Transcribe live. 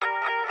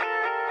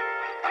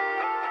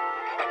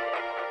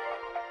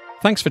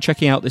Thanks for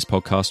checking out this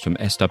podcast from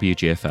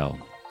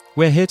SWGfL.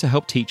 We're here to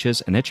help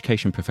teachers and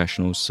education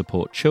professionals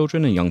support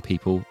children and young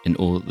people in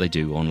all that they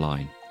do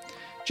online.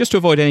 Just to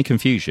avoid any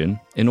confusion,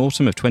 in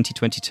autumn of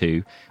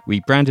 2022,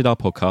 we branded our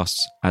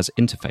podcasts as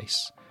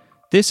Interface.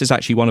 This is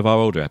actually one of our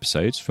older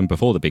episodes from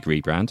before the big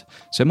rebrand,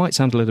 so it might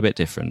sound a little bit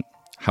different.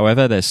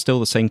 However, there's still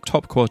the same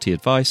top quality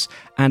advice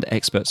and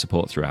expert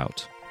support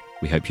throughout.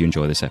 We hope you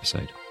enjoy this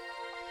episode.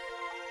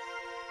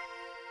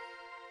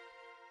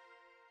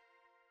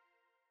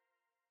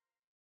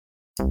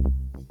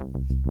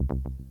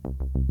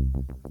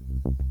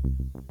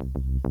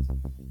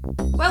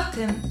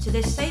 Welcome to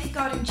this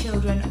Safeguarding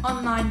Children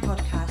online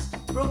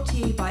podcast brought to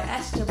you by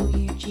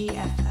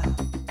SWGfL.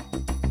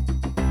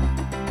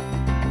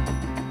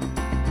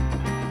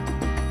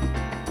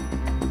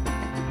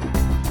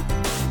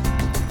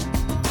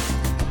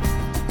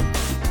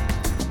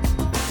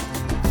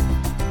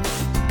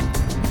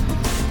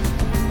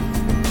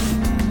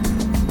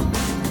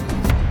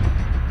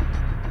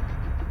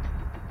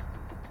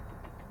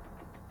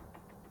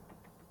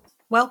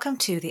 Welcome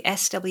to the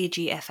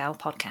SWGfL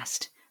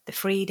podcast, the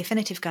free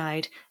definitive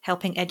guide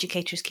helping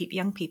educators keep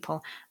young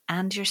people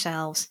and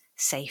yourselves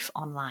safe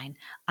online.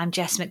 I'm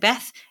Jess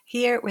Macbeth,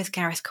 here with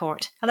Gareth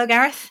Court. Hello,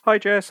 Gareth. Hi,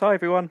 Jess. Hi,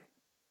 everyone.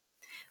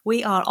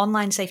 We are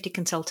online safety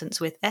consultants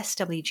with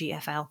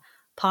SWGfL,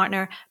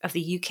 partner of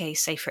the UK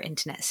Safer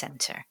Internet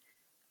Centre.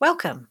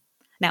 Welcome.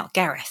 Now,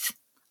 Gareth,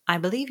 I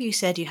believe you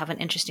said you have an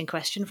interesting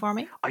question for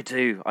me. I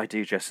do,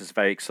 Jess. It's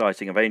very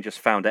exciting. I've only just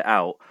found it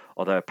out,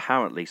 although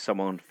apparently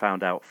someone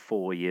found out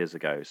 4 years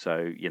ago.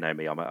 So, you know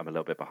me, I'm a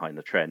little bit behind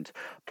the trend.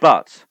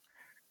 But,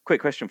 quick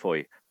question for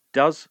you.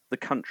 Does the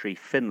country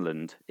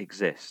Finland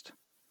exist?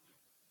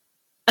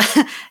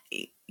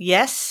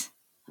 Yes.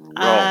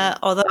 Wrong.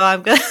 Although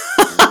I'm going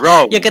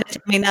Wrong. You're going to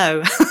tell me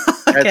no.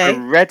 Okay. There's a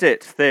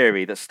Reddit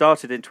theory that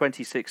started in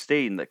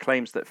 2016 that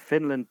claims that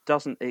Finland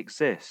doesn't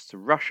exist.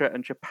 Russia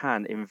and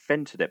Japan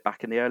invented it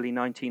back in the early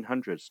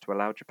 1900s to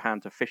allow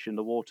Japan to fish in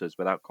the waters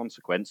without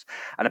consequence.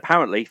 And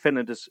apparently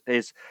Finland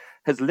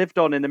has lived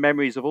on in the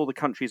memories of all the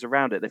countries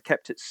around it. They've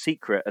kept it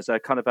secret as a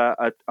kind of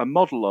a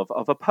model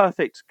of a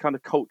perfect kind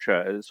of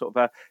culture, sort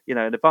of an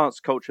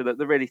advanced culture that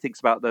really thinks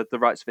about the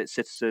rights of its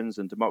citizens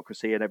and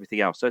democracy and everything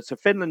else. So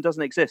Finland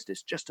doesn't exist.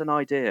 It's just an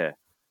idea.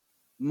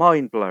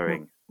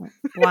 Mind-blowing.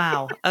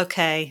 Wow.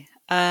 Okay.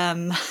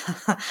 I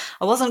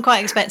wasn't quite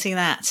expecting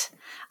that.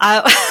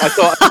 I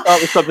thought I'd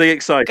start with something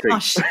exciting.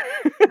 Gosh.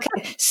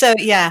 Okay. So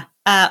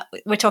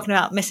we're talking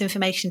about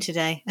misinformation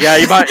today. Yeah,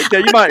 you might.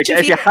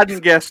 If you hadn't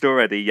guessed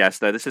already,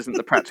 yes. No, this isn't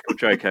the practical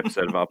joke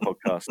episode of our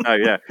podcast. No,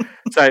 yeah.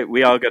 So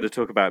we are going to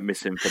talk about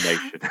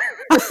misinformation.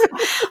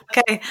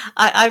 Okay,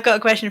 I've got a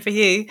question for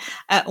you.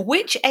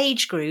 Which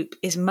age group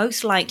is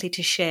most likely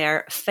to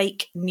share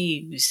fake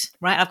news?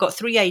 Right, I've got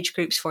 3 age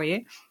groups for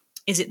you.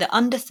 Is it the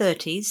under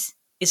 30s?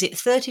 Is it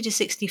 30 to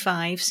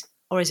 65s?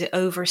 Or is it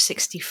over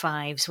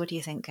 65s? What do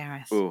you think,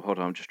 Gareth? Oh, hold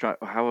on. I'm just trying.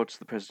 How old's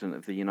the President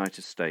of the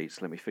United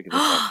States? Let me figure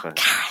this out first.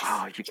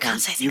 Gareth, you can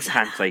say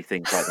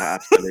things like that,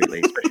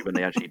 absolutely, especially when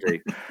they actually do.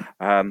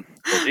 Or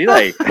do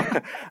they?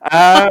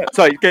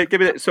 Sorry,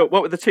 give me that. So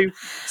what were the two?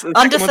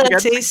 Under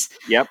 30s.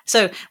 Yep.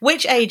 So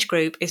which age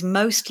group is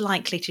most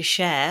likely to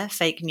share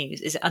fake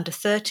news? Is it under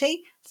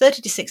 30,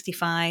 30 to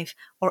 65,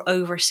 or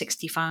over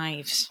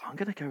 65s? I'm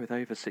going to go with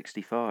over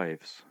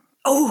 65s.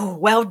 Oh,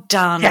 well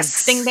done.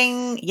 Yes. Ding,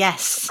 ding.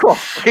 Yes. Cool.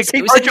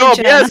 Keep my job,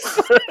 yes.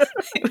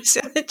 It was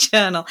in the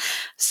journal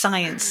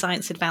Science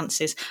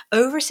Advances.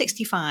 Over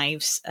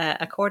 65s,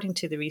 according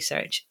to the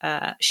research,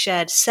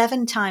 shared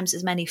 7 times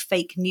as many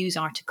fake news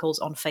articles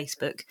on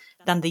Facebook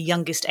than the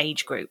youngest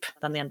age group,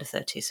 than the under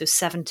 30s. So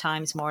 7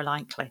 times more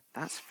likely.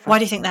 Why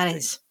do you think that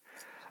is?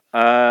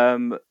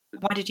 Why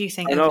did you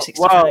think over 65s?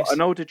 Well,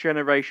 an older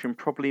generation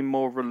probably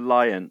more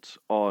reliant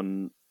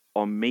on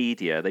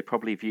media. They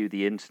probably view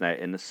the internet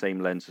in the same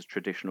lens as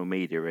traditional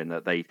media, in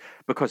that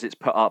because it's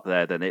put up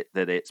there, then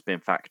it's been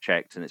fact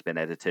checked and it's been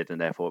edited, and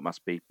therefore it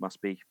must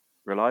be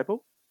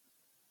reliable.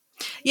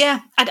 Yeah,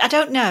 I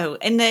don't know.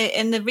 In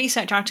the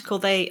research article,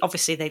 they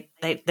obviously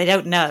they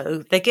don't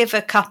know. They give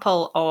a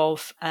couple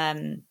of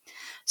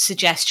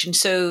suggestions.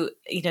 So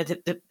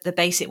the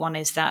basic one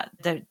is that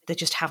they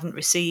just haven't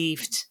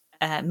received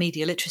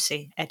media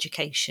literacy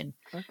education.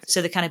 Okay.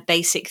 So the kind of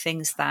basic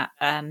things that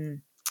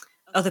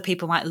other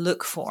people might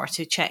look for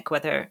to check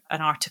whether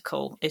an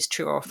article is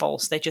true or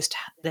false, they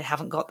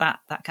haven't got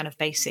that kind of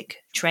basic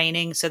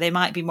training. So they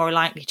might be more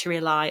likely to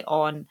rely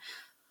on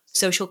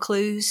social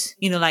clues,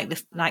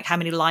 like how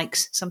many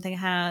likes something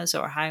has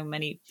or how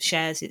many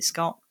shares it's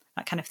got,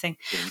 that kind of thing.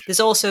 There's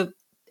also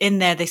in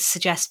there, they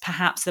suggest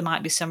perhaps there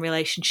might be some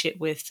relationship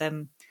with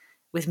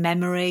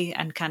memory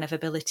and kind of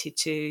ability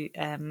to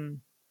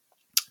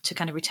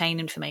kind of retain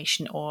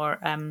information or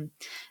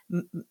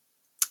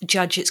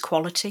judge its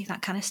quality,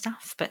 that kind of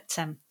stuff. But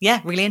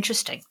really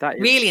interesting.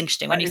 Really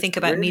interesting when you think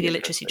about really media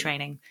literacy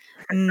training.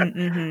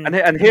 Mm-hmm.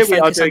 And here we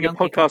are doing a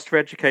podcast for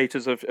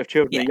educators of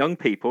children and young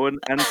people,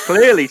 and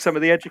clearly some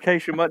of the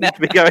education might need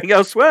to be going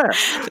elsewhere.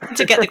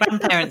 To get the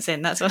grandparents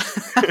in, that's what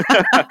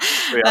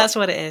that's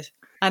what it is.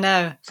 I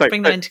know. So,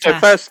 Bring them into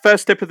class.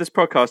 first step of this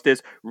podcast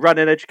is run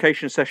an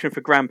education session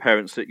for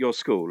grandparents at your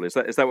school. Is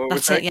that what That's we're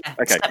it, saying? yeah.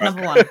 Okay, Step right.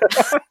 number one.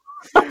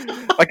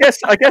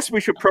 I guess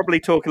we should probably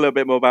talk a little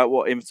bit more about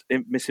what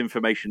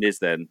misinformation is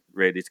then,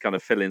 really, to kind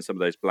of fill in some of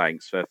those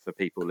blanks for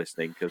people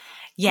listening, because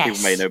some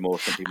people may know more,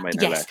 some people may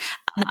know less.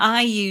 And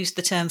I use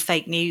the term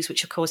fake news,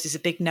 which of course is a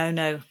big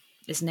no-no,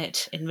 isn't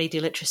it, in media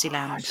literacy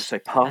land? I just say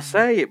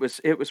passé.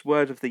 It was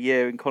word of the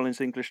year in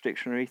Collins English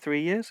Dictionary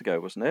 3 years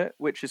ago, wasn't it?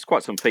 Which is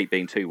quite some feat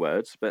being 2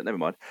 words, but never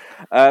mind.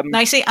 Now,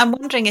 you see, I'm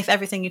wondering if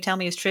everything you tell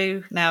me is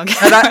true now.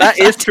 That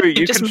is true.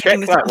 You just can check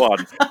making this that up.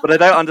 one, but I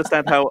don't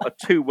understand how a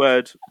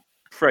 2-word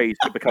phrase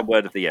could become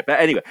word of the year. But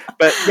anyway,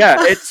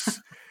 yeah,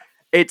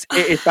 it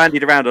is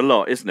bandied around a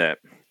lot, isn't it?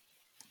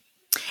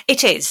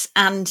 It is,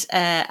 and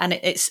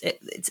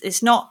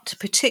it's not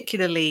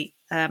particularly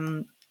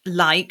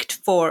liked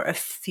for a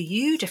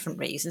few different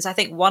reasons. I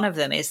think one of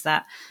them is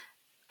that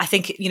I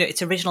think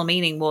its original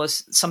meaning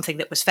was something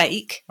that was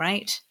fake,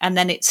 right? And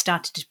then it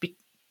started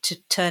to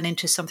turn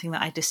into something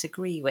that I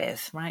disagree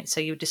with, right? So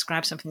you would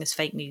describe something as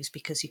fake news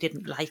because you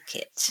didn't like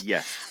it.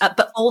 Yes.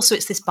 But also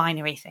it's this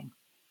binary thing.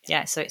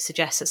 Yeah, so it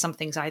suggests that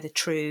something's either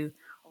true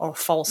or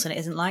false, and it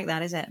isn't like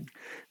that, is it?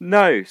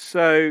 No.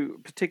 So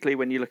particularly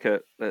when you look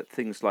at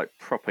things like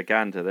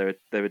propaganda,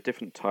 there are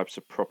different types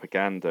of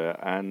propaganda,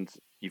 and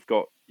you've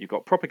got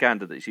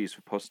propaganda that's used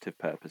for positive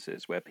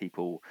purposes, where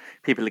people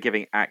are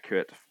giving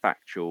accurate,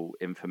 factual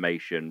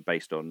information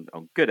based on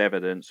good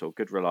evidence or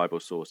good, reliable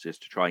sources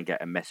to try and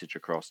get a message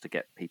across to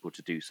get people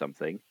to do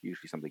something,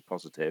 usually something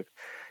positive.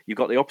 You've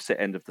got the opposite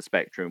end of the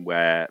spectrum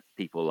where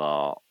people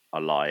are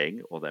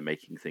lying, or they're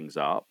making things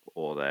up,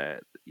 or they're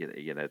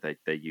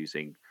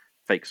using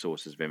fake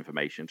sources of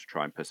information to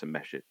try and push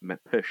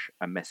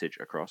a message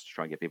across to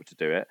try and get people to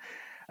do it.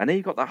 And then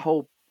you've got that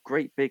whole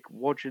great big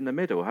wodge in the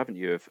middle, haven't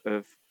you,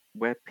 of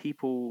where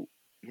people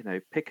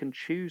pick and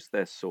choose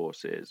their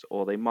sources,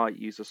 or they might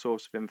use a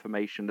source of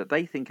information that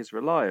they think is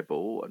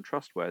reliable and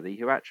trustworthy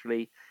who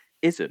actually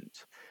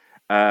isn't,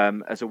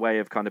 as a way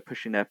of kind of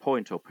pushing their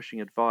point, or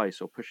pushing advice,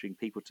 or pushing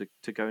people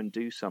to go and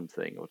do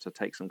something, or to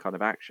take some kind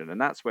of action.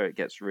 And that's where it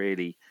gets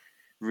really,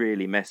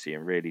 really messy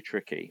and really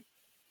tricky.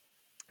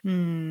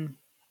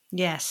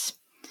 Yes.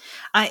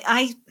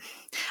 I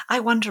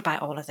wonder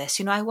about all of this.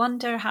 I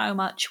wonder how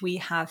much we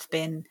have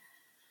been,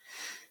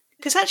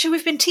 because actually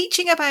we've been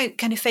teaching about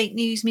kind of fake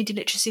news, media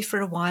literacy for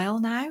a while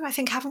now, I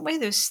think, haven't we?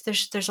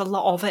 There's a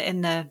lot of it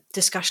in the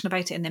discussion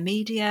about it in the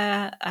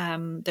media.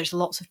 There's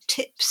lots of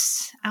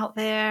tips out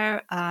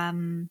there.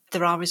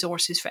 There are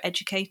resources for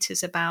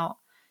educators about,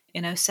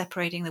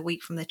 separating the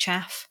wheat from the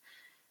chaff.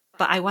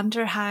 But I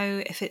wonder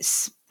how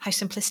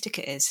simplistic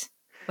it is,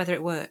 whether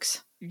it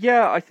works.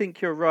 Yeah, I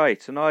think you're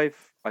right. And I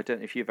don't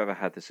know if you've ever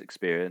had this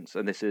experience,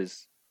 and this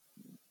is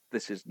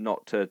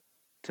not to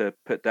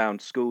put down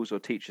schools or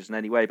teachers in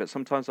any way, but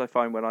sometimes I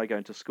find when I go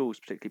into schools,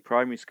 particularly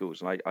primary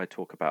schools, and I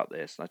talk about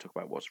this, and I talk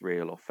about what's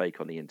real or fake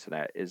on the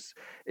internet, is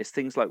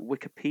things like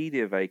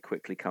Wikipedia very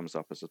quickly comes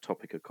up as a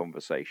topic of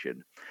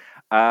conversation.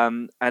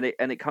 And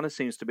it kind of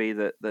seems to be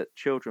that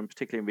children,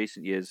 particularly in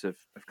recent years, have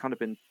kind of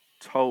been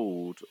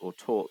told or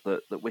taught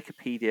that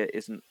Wikipedia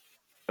isn't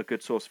a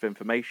good source of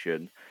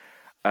information,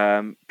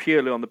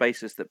 purely on the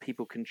basis that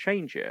people can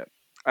change it.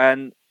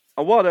 And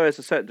while there is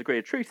a certain degree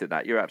of truth in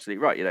that, you're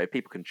absolutely right.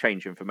 People can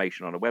change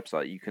information on a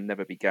website. You can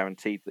never be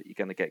guaranteed that you're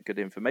going to get good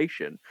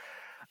information.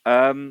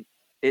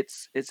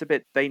 It's a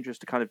bit dangerous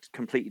to kind of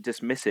completely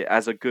dismiss it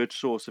as a good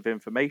source of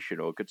information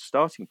or a good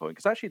starting point,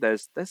 because actually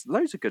there's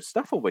loads of good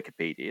stuff on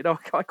Wikipedia.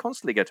 I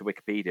constantly go to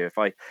Wikipedia if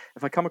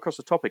I come across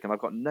a topic and I've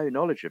got no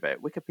knowledge of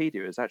it.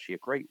 Wikipedia is actually a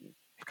great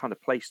kind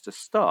of place to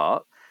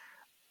start,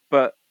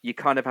 but you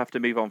kind of have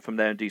to move on from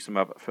there and do some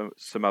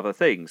other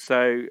things.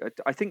 So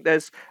I think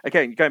there's,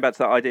 again, going back to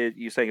that idea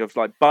you're saying of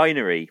like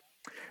binary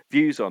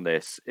views on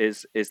this,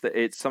 is that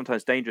it's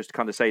sometimes dangerous to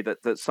kind of say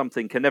that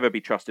something can never be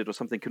trusted or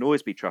something can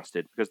always be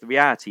trusted, because the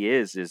reality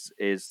is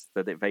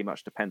that it very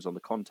much depends on the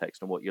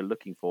context and what you're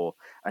looking for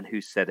and who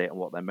said it and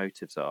what their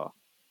motives are.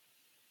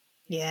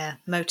 Yeah,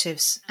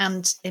 motives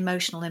and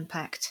emotional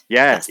impact.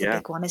 Yeah, that's the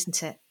big one,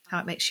 isn't it? How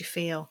it makes you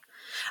feel.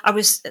 There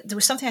was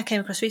something I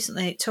came across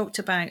recently. It talked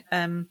about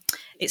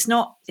it's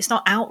not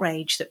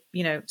outrage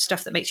that,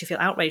 stuff that makes you feel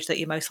outraged that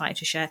you're most likely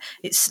to share.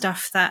 It's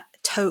stuff that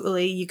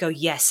totally you go,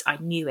 yes, I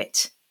knew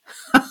it.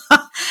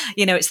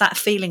 It's that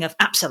feeling of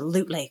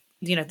absolutely,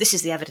 this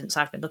is the evidence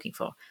I've been looking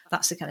for.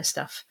 That's the kind of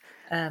stuff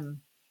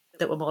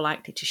that we're more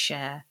likely to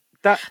share.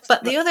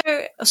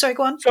 Sorry,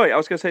 go on. Sorry, I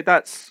was going to say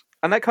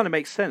and that kind of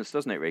makes sense,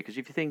 doesn't it, Rick? Because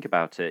if you think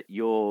about it,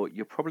 you're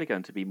probably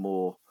going to be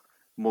more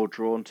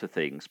drawn to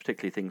things,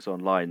 particularly things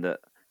online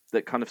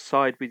that kind of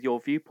side with your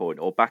viewpoint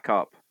or back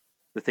up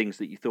the things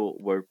that you thought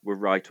were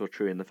right or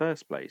true in the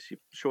first place.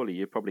 Surely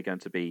you're probably going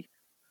to be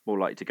more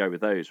likely to go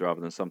with those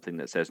rather than something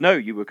that says, no,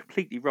 you were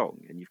completely wrong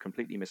and you've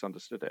completely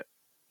misunderstood it.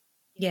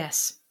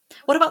 Yes.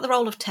 What about the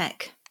role of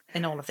tech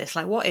in all of this?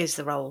 Like, what is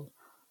the role?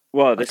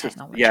 Well, this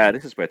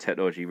is where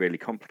technology really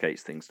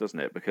complicates things, doesn't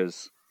it?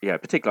 Because Yeah,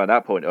 particularly on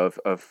that point of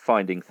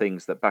finding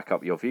things that back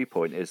up your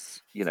viewpoint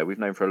is, we've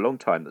known for a long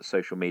time that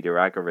social media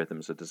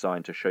algorithms are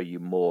designed to show you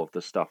more of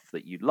the stuff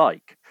that you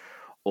like,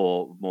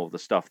 or more of the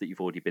stuff that you've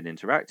already been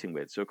interacting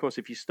with. So, of course,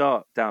 if you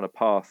start down a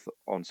path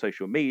on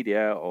social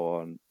media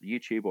or on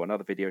YouTube or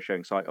another video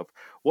sharing site of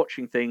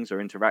watching things or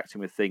interacting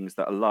with things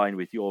that align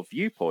with your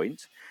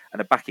viewpoint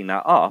and are backing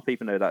that up,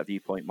 even though that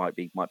viewpoint might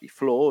be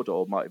flawed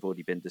or might have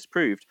already been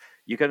disproved,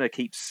 you're going to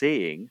keep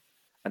seeing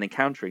and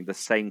encountering the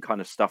same kind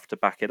of stuff to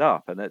back it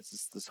up. And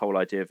that's this whole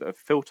idea of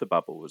filter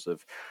bubbles,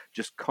 of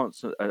just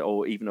constant,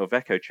 or even of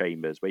echo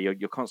chambers, where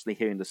you're constantly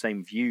hearing the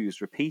same views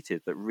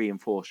repeated that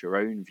reinforce your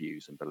own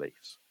views and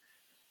beliefs.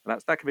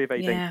 And that can be a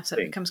very dangerous so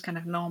thing. it becomes kind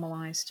of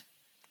normalized.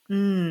 I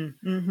mean,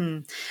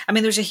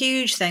 there's a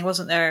huge thing,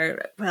 wasn't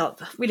there? Well,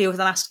 really over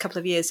the last couple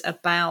of years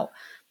about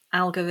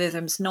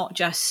algorithms, not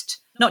just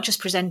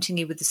presenting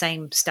you with the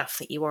same stuff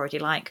that you already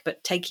like,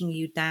 but taking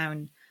you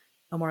down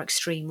a more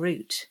extreme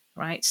route,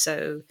 right?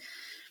 So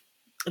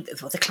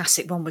the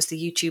classic one was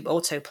the YouTube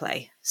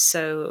autoplay.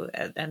 So,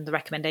 and the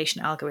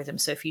recommendation algorithm.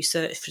 So if you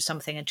search for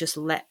something and just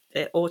let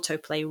the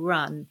autoplay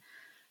run,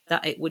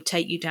 that it would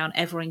take you down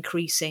ever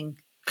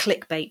increasing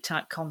clickbait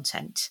type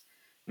content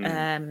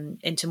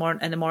into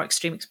a more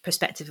extreme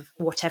perspective of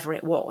whatever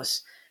it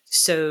was.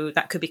 So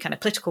that could be kind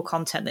of political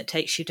content that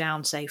takes you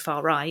down, say,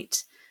 far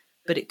right,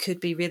 but it could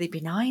be really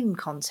benign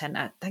content.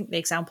 I think the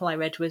example I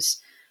read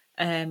was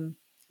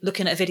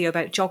looking at a video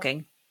about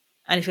jogging,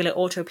 and if you let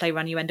autoplay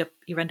run, you end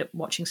up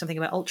watching something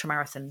about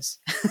ultramarathons.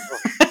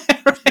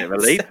 Right?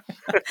 Relief.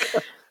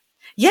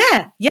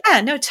 Yeah,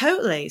 no,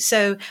 totally.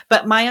 So,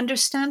 but my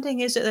understanding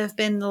is that there have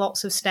been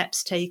lots of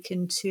steps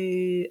taken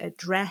to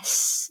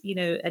address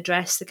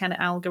the kind of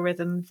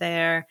algorithm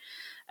there,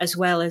 as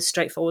well as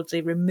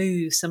straightforwardly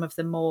remove some of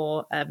the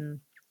more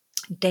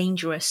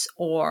dangerous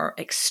or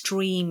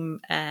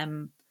extreme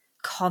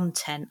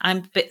content. I'm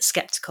a bit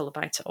skeptical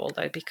about it all,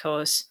 though,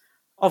 because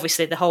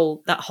obviously that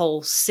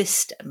whole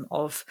system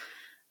of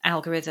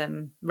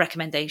algorithm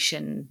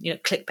recommendation,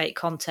 clickbait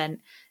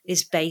content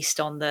is based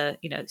on the,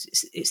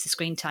 it's the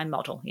screen time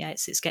model. Yeah,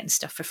 it's getting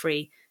stuff for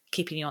free,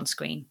 keeping you on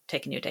screen,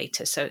 taking your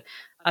data. So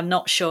I'm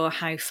not sure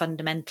how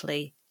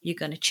fundamentally you're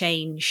going to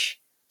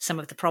change some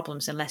of the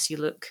problems unless you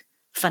look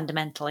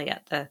fundamentally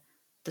at the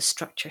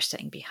structure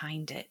sitting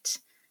behind it.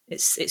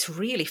 It's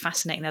really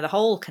fascinating. Now, the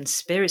whole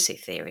conspiracy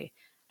theory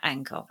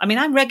angle. I mean,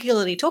 I'm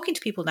regularly talking to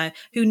people now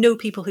who know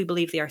people who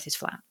believe the Earth is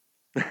flat.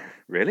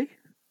 Really?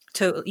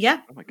 Totally.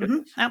 Yeah. Oh my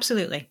goodness.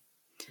 Absolutely.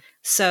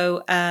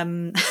 So,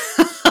 I'm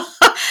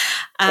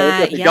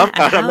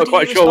not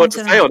quite sure what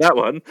to say on that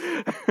one.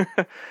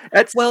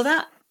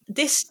 Well,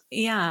 this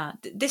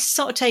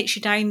sort of takes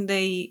you down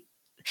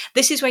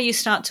this is where you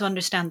start to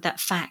understand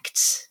that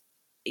facts,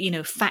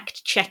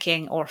 fact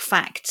checking or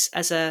facts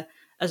as a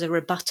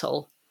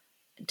rebuttal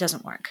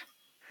doesn't work.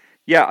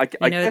 Yeah,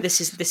 I guess,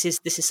 this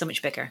is so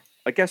much bigger.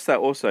 I guess that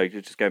also,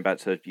 just going back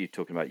to you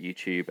talking about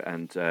YouTube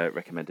and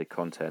recommended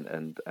content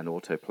and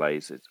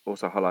autoplays, it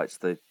also highlights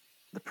the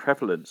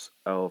prevalence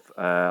of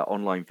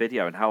online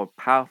video and how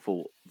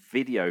powerful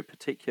video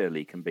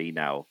particularly can be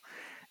now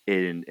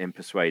in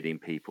persuading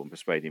people and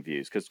persuading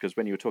views. Because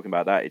when you were talking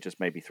about that, it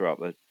just made me throw up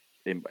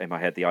in my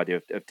head the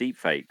idea of deep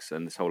fakes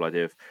and this whole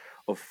idea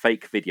of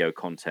fake video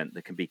content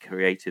that can be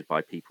created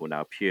by people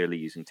now purely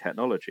using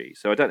technology.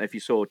 So I don't know if you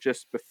saw,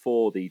 just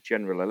before the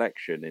general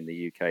election in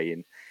the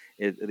UK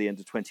at the end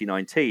of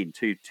 2019,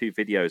 two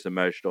videos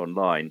emerged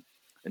online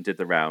and did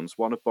the rounds.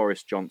 One of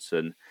Boris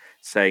Johnson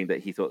saying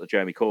that he thought that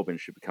Jeremy Corbyn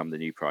should become the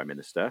new Prime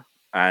Minister,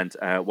 and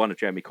one of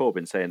Jeremy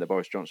Corbyn saying that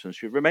Boris Johnson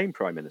should remain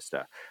Prime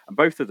Minister. And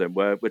both of them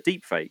were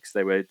deep fakes.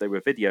 They were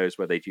videos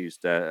where they'd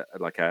used an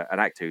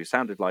actor who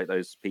sounded like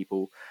those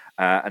people,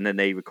 and then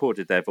they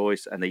recorded their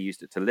voice and they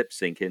used it to lip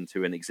sync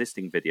into an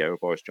existing video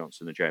of Boris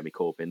Johnson and Jeremy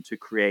Corbyn to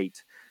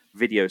create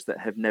videos that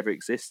have never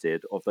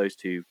existed of those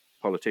two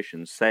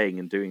politicians saying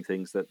and doing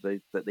things that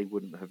they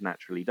wouldn't have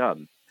naturally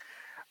done.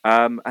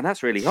 And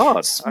that's really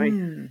hard. I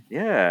mean,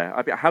 yeah.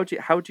 I mean, how do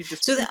you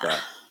dispute that?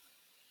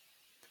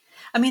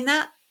 I mean,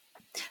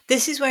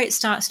 this is where it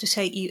starts to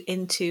take you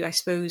into, I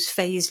suppose,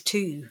 phase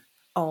 2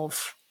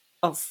 of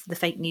the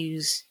fake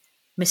news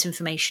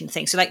misinformation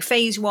thing. So, like,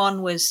 phase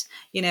 1 was,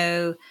 I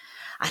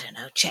don't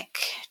know, check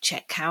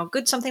how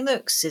good something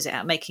looks. Is it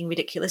out making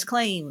ridiculous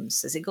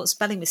claims? Has it got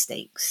spelling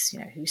mistakes?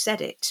 Who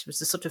said it? Was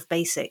the sort of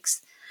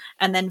basics.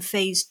 And then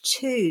phase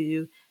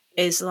 2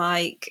 is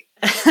like,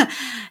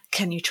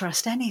 can you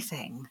trust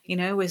anything?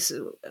 We're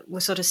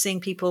sort of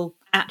seeing people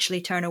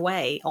actually turn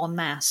away en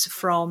masse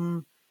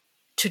from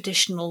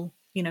traditional,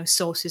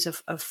 sources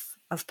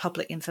of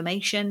public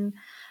information.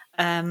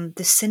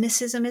 The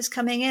cynicism is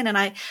coming in,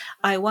 and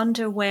I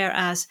wonder,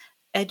 whereas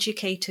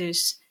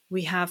educators,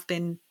 we have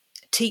been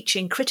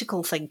teaching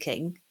critical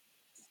thinking,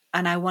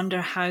 and I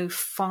wonder how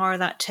far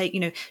that take.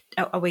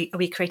 Are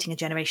we creating a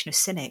generation of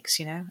cynics?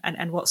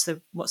 And what's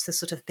the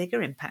sort of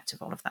bigger impact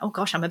of all of that? Oh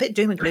gosh, I'm a bit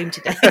doom and gloom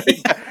today.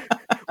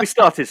 We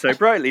started so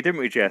brightly,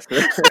 didn't we, Jess?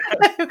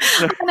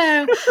 I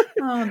know.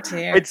 Oh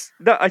dear.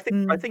 I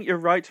think you're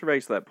right to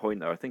raise that point,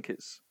 though. I think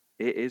it's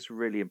it is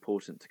really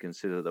important to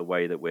consider the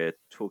way that we're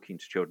talking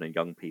to children and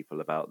young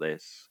people about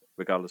this,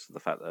 regardless of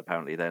the fact that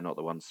apparently they're not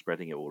the ones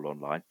spreading it all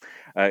online,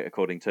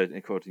 according to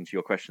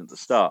your question at the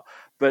start.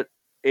 But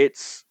it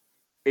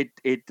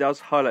does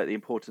highlight the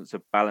importance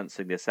of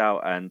balancing this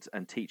out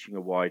and teaching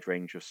a wide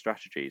range of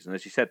strategies. And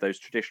as you said, those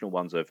traditional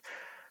ones of,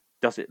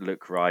 does it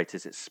look right?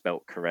 Is it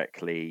spelt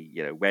correctly?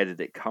 Where did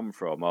it come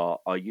from?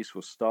 Are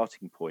useful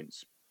starting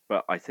points.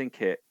 But I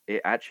think it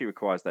actually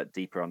requires that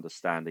deeper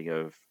understanding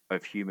of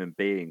human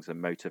beings and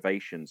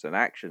motivations and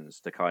actions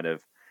to kind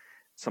of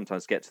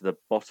sometimes get to the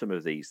bottom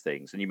of these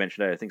things. And you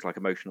mentioned earlier things like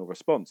emotional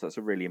response. That's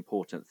a really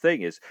important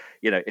thing. Is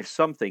if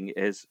something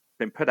has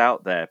been put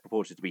out there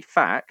purported to be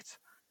fact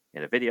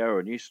in a video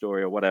or a news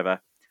story or whatever,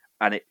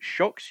 and it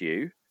shocks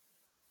you,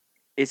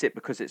 is it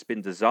because it's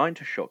been designed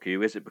to shock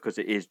you? Is it because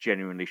it is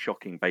genuinely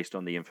shocking based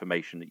on the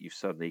information that you've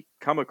suddenly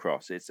come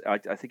across? I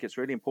think it's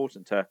really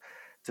important to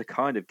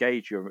kind of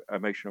gauge your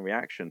emotional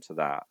reaction to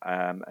that,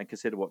 and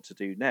consider what to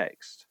do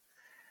next.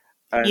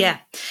 Yeah.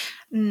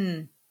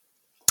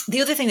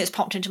 The other thing that's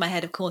popped into my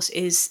head, of course,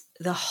 is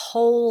the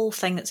whole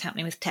thing that's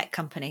happening with tech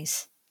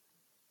companies.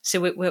 So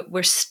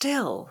we're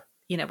still,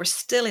 we're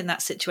still in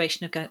that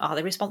situation of going, are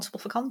they responsible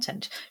for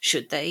content?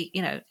 Should they,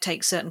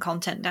 take certain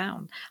content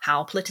down?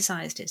 How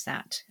politicized is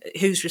that?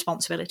 Whose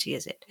responsibility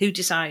is it? Who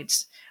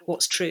decides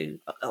what's true?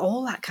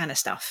 All that kind of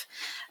stuff.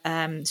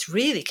 It's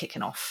really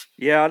kicking off.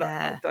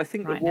 Yeah, I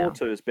think right the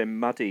water has been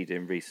muddied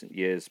in recent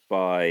years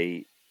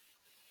by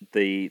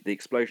the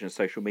explosion of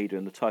social media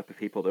and the type of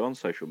people that are on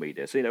social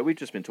media. So we've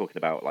just been talking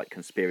about like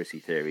conspiracy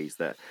theories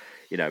that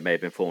may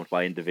have been formed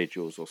by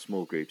individuals or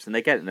small groups, and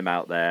they're getting them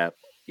out there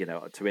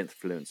to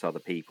influence other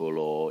people,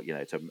 or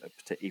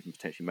to even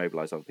potentially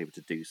mobilize other people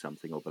to do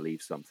something or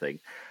believe something.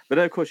 But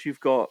then of course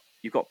you've got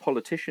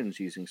politicians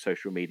using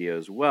social media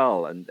as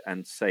well,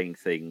 and saying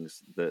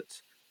things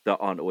that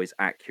aren't always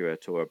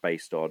accurate or are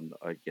based on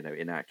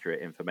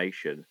inaccurate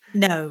information.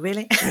 No,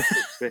 really.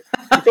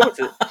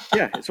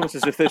 It's almost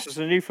as if this is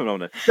a new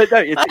phenomenon. But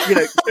no,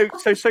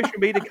 so social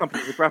media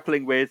companies are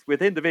grappling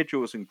with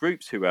individuals and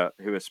groups who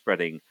are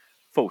spreading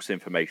false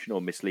information or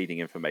misleading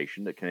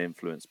information that can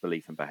influence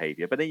belief and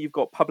behavior. But then you've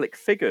got public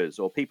figures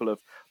or people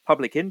of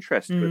public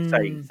interest who are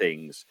saying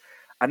things,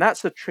 and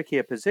that's a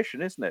trickier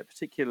position, isn't it?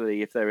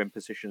 Particularly if they're in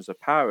positions of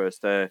power, as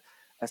to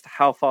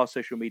how far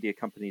social media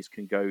companies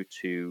can go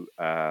to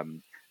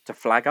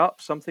flag up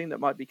something that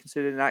might be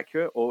considered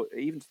inaccurate, or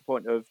even to the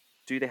point of,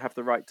 do they have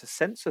the right to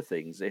censor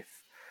things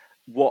if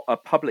what a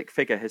public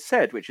figure has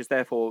said, which is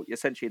therefore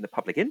essentially in the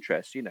public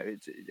interest,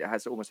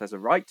 it almost has a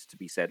right to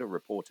be said or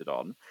reported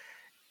on,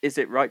 is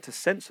it right to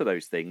censor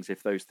those things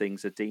if those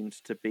things are deemed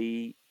to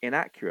be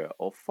inaccurate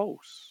or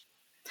false?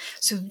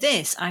 So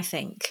this, I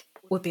think,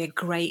 would be a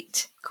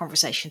great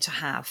conversation to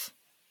have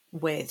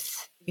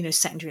with,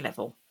 secondary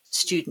level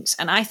students.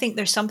 And I think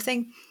there's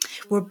something,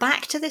 we're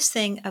back to this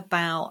thing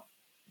about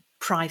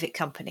private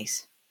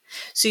companies.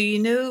 So,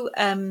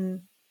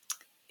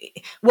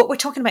 what we're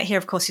talking about here,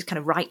 of course, is kind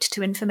of right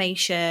to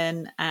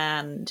information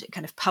and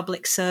kind of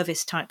public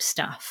service type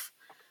stuff.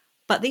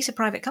 But these are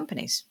private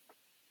companies.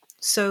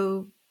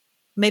 So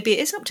maybe it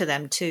is up to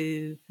them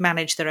to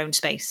manage their own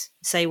space,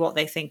 say what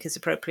they think is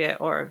appropriate,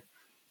 or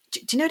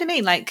do you know what I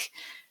mean? Like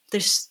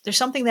there's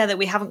something there that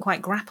we haven't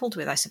quite grappled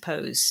with, I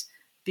suppose,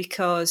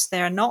 because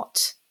they're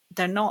not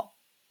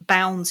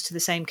bound to the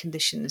same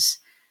conditions.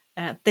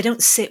 They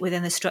don't sit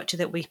within the structure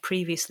that we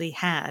previously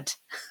had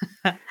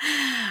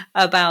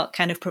about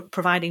kind of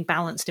providing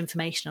balanced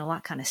information and all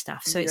that kind of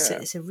stuff. So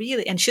it's a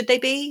really, and should they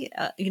be,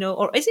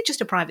 or is it just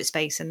a private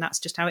space and that's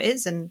just how it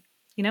is? And,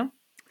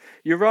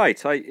 You're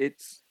right.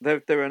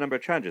 There are a number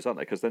of challenges, aren't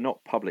there? Because they're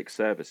not public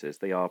services;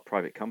 they are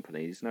private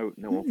companies. No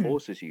one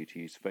forces you to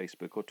use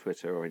Facebook or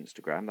Twitter or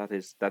Instagram.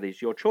 That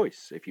is your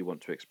choice if you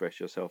want to express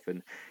yourself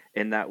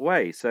in that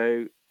way.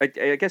 So I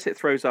guess it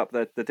throws up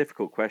the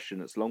difficult question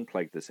that's long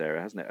plagued this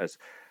area, hasn't it? As,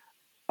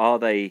 are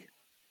they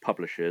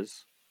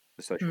publishers,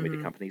 the social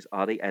media companies?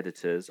 Are they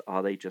editors?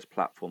 Are they just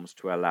platforms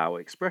to allow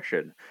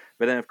expression?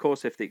 But then, of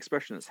course, if the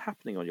expression that's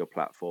happening on your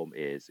platform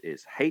is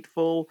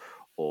hateful,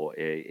 or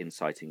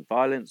inciting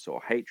violence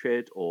or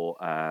hatred, or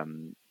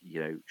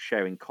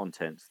sharing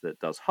content that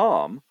does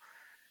harm,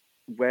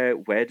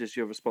 where does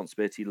your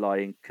responsibility lie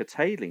in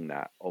curtailing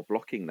that, or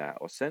blocking that,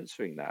 or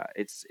censoring that?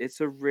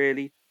 It's a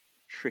really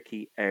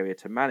tricky area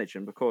to manage,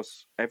 and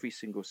because every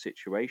single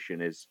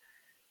situation is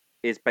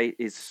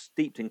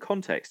steeped in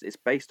context, it's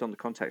based on the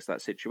context of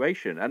that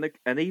situation,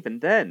 and even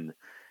then,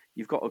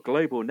 you've got a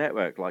global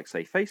network like,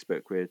 say,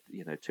 Facebook, with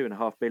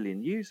 2.5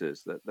 billion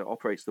users that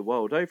operates the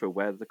world over,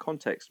 where the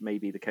context may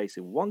be the case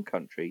in one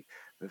country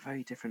but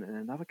very different in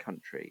another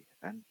country,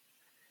 and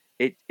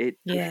it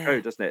does show,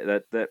 doesn't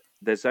it, that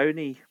there's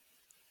only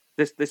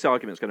this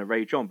argument's going to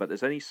rage on, but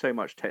there's only so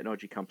much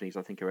technology companies,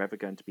 I think, are ever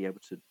going to be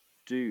able to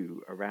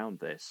do around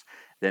this.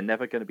 They're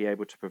never going to be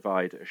able to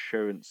provide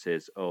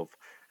assurances of,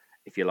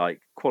 if you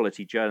like,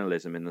 quality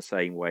journalism in the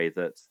same way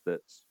that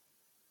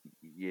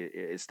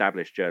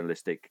established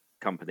journalistic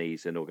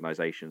companies and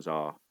organizations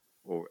are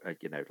or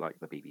like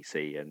the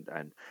BBC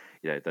and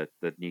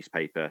the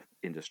newspaper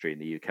industry in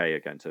the UK are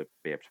going to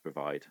be able to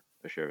provide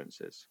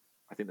assurances.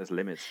 I think there's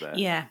limits there.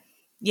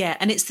 Yeah,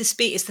 and it's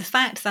the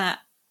fact that,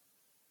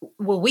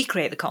 well, we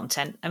create the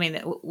content. I mean,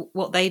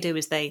 what they do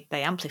is they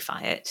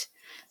amplify it,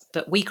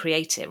 but we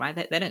create it, right?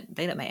 They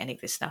don't make any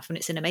of this stuff, and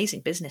it's an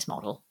amazing business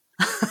model.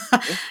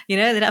 They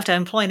don't have to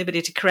employ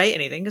anybody to create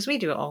anything because we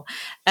do it all.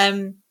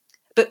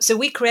 But so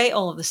we create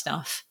all of the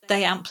stuff,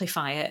 they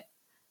amplify it,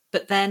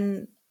 but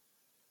then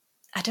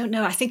I don't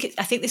know. I think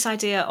this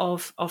idea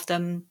of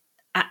them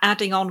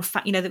adding on,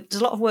 there's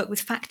a lot of work with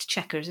fact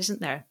checkers,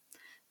 isn't there?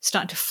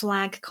 Starting to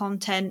flag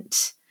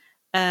content.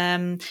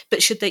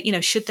 But should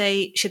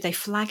they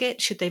flag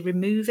it? Should they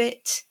remove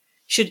it?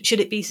 Should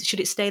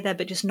it stay there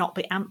but just not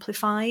be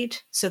amplified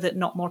so that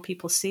not more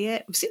people see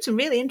it? We've seen some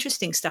really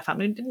interesting stuff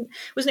happening.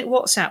 Wasn't it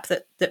WhatsApp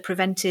that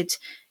prevented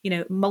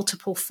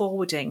multiple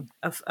forwarding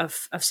of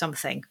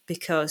something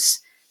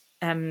because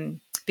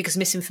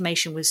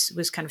misinformation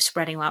was kind of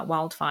spreading like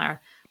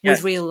wildfire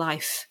with real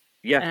life.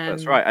 Yes,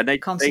 that's right. And they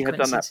had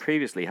done that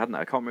previously, hadn't they?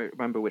 I can't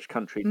remember which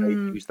country they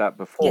used that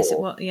before. Yes, it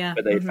was, yeah.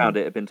 But they found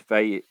it had been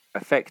very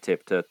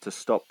effective to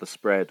stop the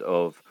spread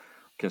of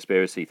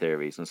conspiracy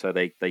theories. And so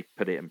they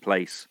put it in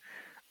place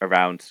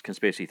around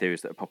conspiracy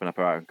theories that are popping up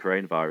around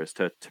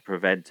coronavirus to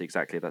prevent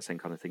exactly that same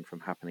kind of thing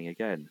from happening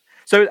again.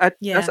 So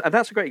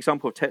that's a great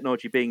example of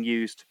technology being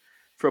used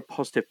for a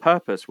positive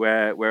purpose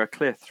where a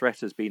clear threat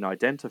has been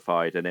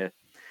identified and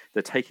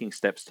they're taking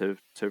steps to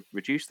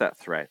reduce that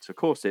threat. Of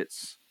course,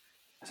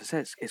 as I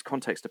said, it's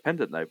context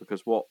dependent though,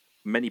 because what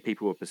many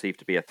people would perceive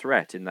to be a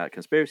threat in that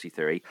conspiracy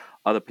theory,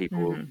 other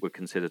people would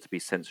consider to be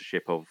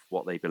censorship of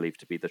what they believe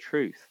to be the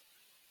truth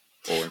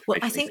or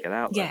information to get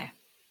out there. Yeah.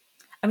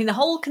 I mean, the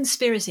whole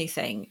conspiracy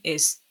theory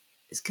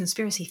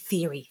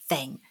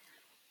thing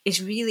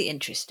is really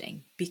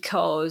interesting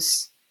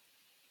because,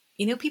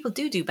 people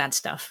do bad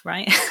stuff,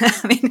 right?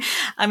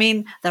 I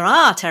mean, there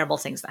are terrible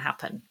things that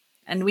happen,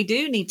 and we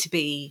do need to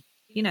be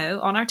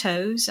on our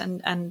toes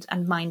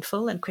and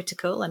mindful and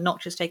critical and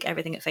not just take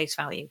everything at face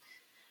value.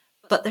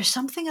 But there's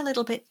something a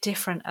little bit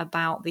different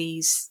about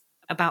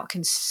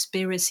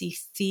conspiracy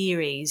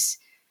theories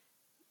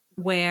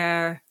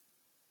where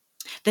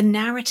the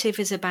narrative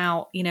is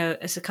about,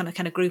 as a kind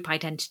of group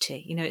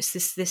identity. It's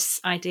this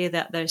idea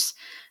that there's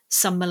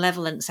some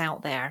malevolence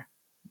out there,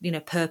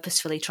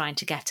 purposefully trying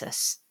to get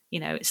us.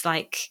 It's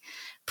like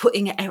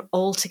putting it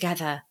all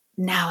together.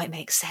 Now it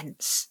makes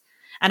sense.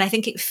 And I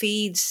think it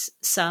feeds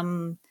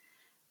some,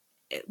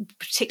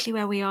 particularly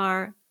where we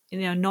are,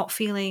 we're not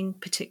feeling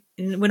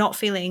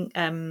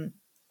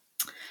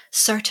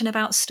certain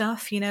about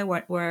stuff,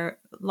 where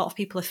a lot of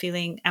people are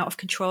feeling out of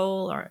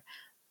control or,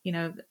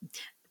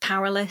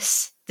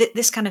 powerless.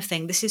 This kind of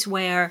thing. This is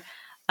where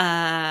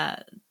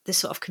this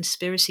sort of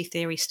conspiracy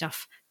theory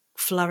stuff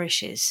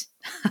flourishes.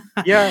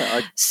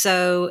 Yeah.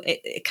 So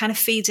it kind of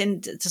feeds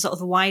into sort of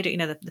the wider,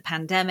 the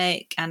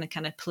pandemic and the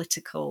kind of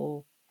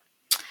political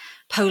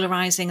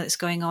polarizing that's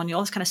going on.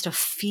 All this kind of stuff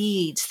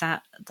feeds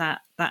that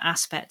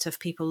aspect of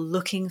people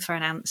looking for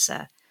an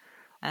answer,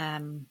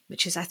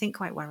 which is, I think,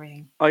 quite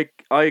worrying. I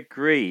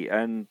agree,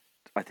 and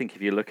I think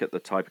if you look at the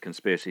type of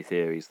conspiracy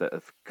theories that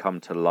have come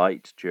to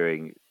light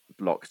during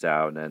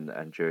lockdown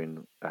and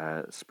during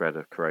spread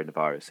of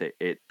coronavirus,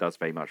 it does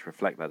very much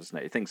reflect that, doesn't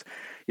it? It thinks,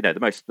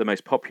 the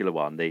most popular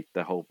one,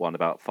 the whole one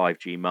about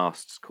 5G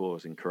masts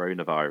causing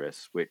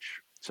coronavirus,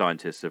 which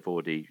scientists have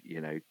already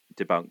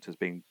debunked as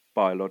being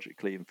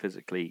biologically and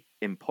physically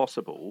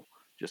impossible,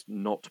 just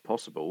not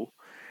possible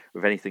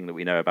with anything that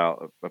we know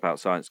about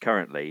science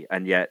currently,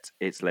 and yet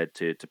it's led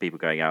to people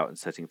going out and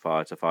setting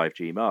fire to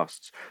 5G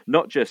masts.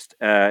 Not just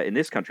in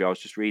this country. I was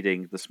just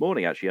reading this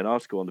morning actually an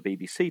article on the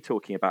BBC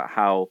talking about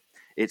how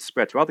it's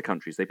spread to other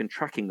countries. They've been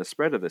tracking the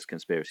spread of this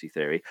conspiracy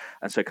theory,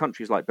 and so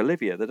countries like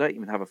Bolivia, they don't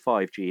even have a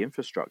 5G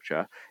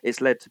infrastructure.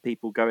 It's led to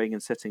people going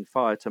and setting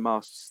fire to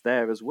masts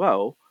there as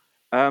well,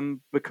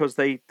 because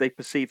they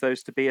perceive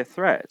those to be a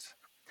threat.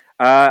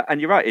 And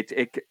you're right.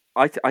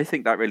 I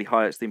think that really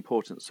highlights the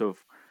importance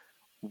of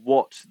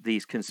what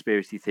these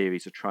conspiracy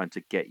theories are trying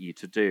to get you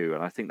to do.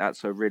 And I think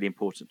that's a really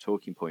important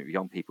talking point with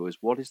young people, is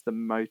what is the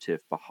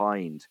motive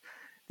behind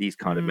these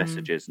kind of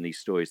messages and these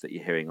stories that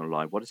you're hearing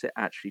online? What is it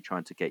actually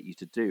trying to get you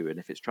to do? And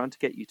if it's trying to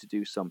get you to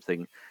do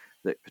something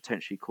that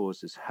potentially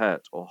causes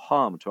hurt or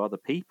harm to other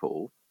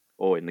people,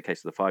 or in the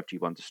case of the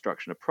 5G one,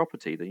 destruction of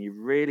property, then you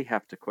really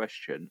have to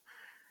question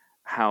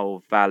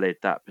how valid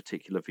that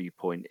particular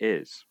viewpoint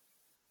is.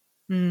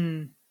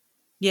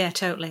 Yeah,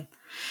 totally.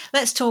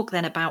 Let's talk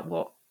then about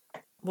what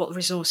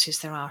resources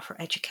there are for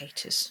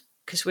educators,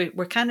 because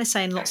we're kind of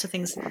saying lots of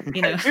things,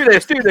 do this.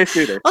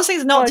 Lots of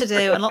things not to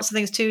do and lots of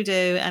things to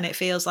do, and it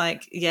feels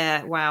like,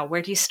 wow,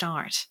 where do you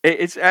start?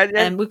 It's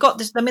and we've got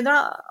this. I mean, there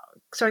are.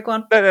 Sorry, go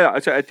on. No.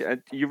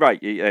 You're right.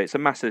 It's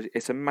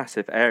a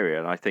massive area,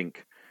 and I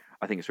think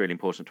it's really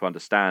important to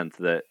understand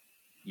that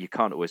you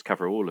can't always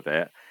cover all of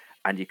it,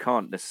 and you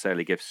can't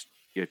necessarily give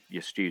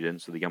your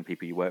students or the young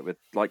people you work with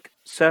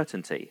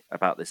certainty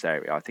about this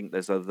area. I think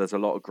there's a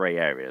lot of grey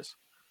areas.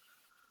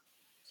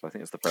 So I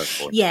think it's the first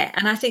point. Yeah,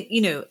 and I think,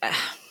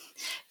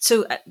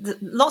 so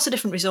lots of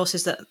different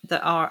resources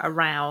that are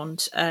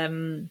around.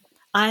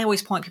 I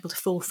always point people to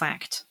Full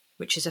Fact,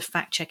 which is a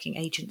fact-checking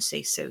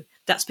agency. So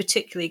that's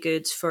particularly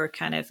good for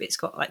it's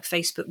got like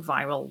Facebook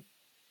viral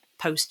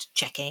post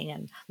checking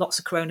and lots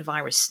of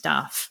coronavirus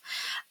stuff.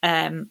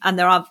 And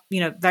there are,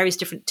 various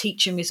different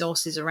teaching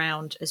resources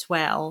around as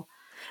well.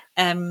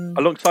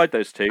 Alongside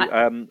those two,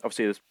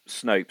 obviously there's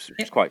Snopes,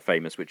 which is quite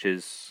famous, which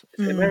is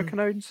it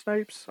American-owned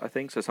Snopes, I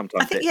think. So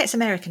sometimes it's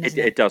American, isn't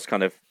it? It does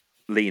kind of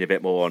lean a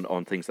bit more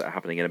on things that are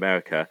happening in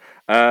America.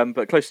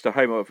 But closer to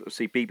home,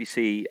 obviously,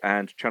 BBC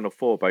and Channel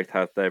 4 both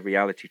have their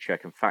reality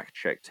check and fact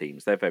check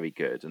teams. They're very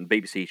good. And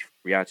the BBC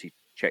reality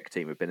check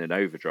team have been in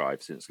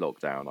overdrive since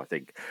lockdown, I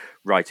think,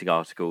 writing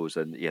articles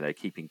and,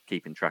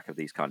 keeping track of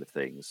these kind of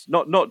things.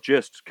 Not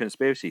just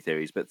conspiracy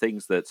theories, but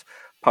things that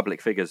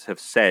public figures have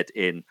said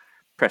in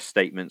press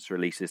statements,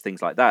 releases,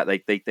 things like that.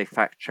 They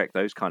fact check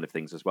those kind of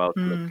things as well.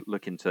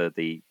 Look into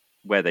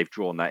where they've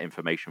drawn that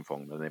information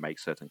from when they make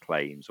certain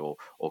claims or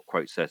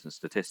quote certain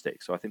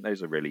statistics. So I think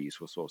those are really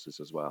useful sources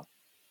as well.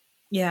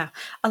 Yeah,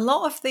 a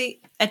lot of the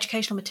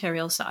educational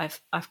materials that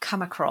I've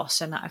come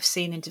across and that I've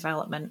seen in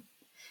development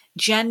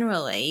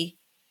generally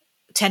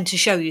tend to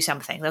show you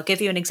something. They'll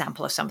give you an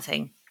example of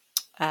something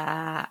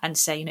and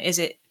say, is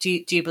it?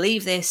 Do you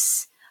believe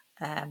this?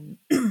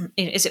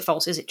 Is it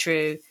false? Is it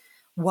true?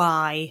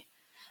 Why?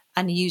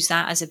 And use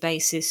that as a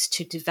basis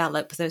to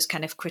develop those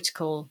kind of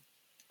critical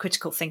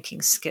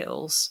thinking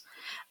skills.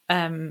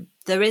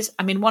 There is,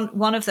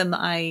 one of them that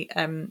I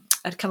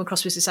had come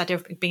across was this idea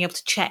of being able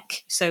to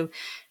check. So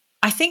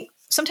I think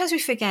sometimes we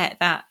forget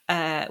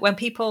that when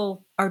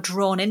people are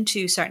drawn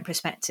into certain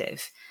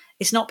perspective,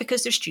 it's not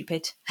because they're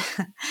stupid,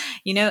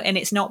 and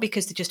it's not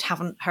because they just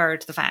haven't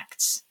heard the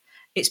facts.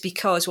 It's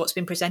because what's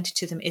been presented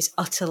to them is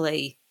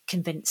utterly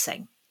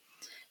convincing.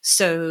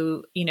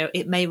 So,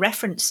 it may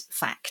reference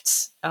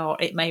facts or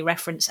it may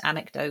reference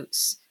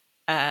anecdotes,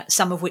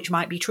 some of which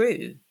might be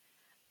true.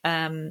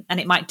 And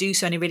it might do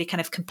so in a really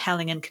kind of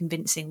compelling and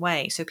convincing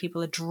way. So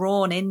people are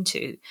drawn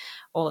into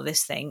all of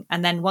this thing.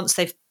 And then once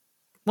they've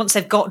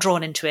got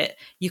drawn into it,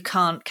 you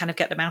can't kind of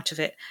get them out of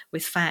it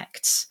with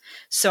facts.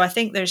 So I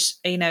think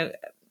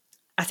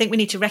I think we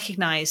need to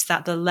recognize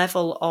that the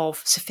level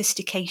of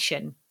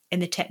sophistication in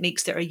the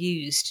techniques that are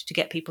used to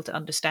get people to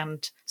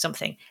understand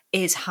something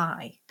is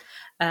high.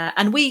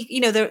 And we,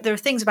 there are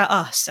things about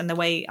us and the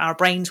way our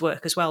brains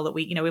work as well that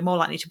we're more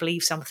likely to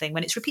believe something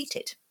when it's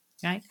repeated,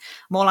 right?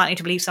 More likely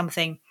to believe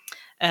something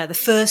the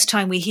first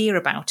time we hear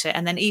about it,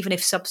 and then even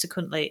if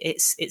subsequently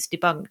it's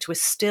debunked, we're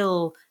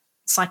still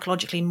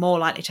psychologically more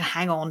likely to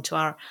hang on to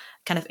our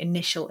kind of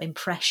initial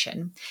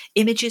impression.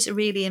 Images are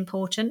really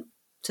important.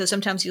 So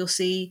sometimes you'll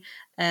see,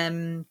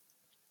 you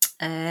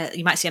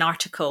might see an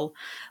article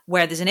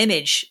where there's an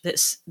image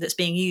that's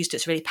being used.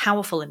 It's a really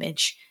powerful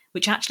image,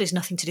 which actually has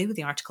nothing to do with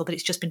the article, but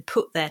it's just been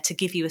put there to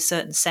give you a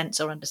certain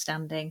sense or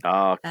understanding.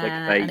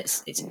 And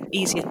it's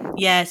easier.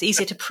 Yeah, it's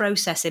easier to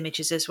process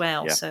images as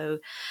well. Yeah. So,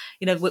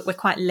 we're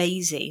quite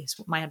lazy, is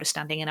my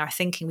understanding, in our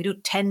thinking. We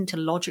don't tend to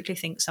logically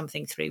think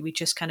something through. We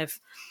just kind of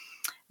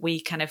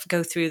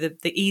go through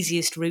the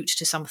easiest route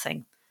to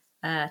something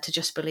to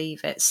just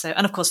believe it. So,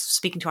 and of course,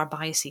 speaking to our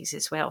biases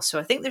as well. So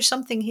I think there's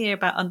something here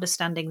about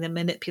understanding the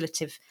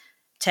manipulative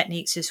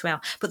techniques as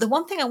well. But the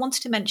one thing I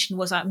wanted to mention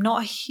was I'm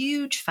not a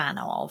huge fan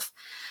of,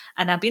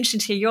 and I'd be interested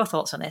to hear your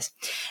thoughts on this,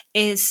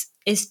 is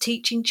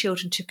teaching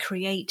children to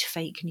create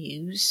fake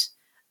news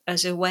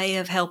as a way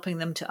of helping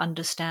them to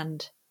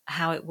understand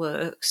how it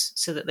works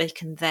so that they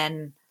can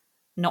then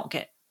not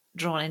get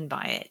drawn in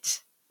by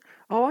it.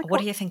 What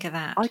do you think of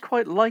that? I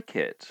quite like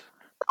it.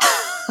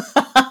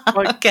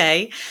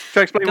 Okay. Should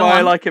I explain why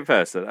I like it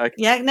first? Okay.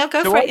 Yeah, no,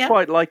 go for it. I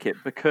quite like it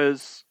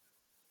because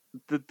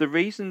the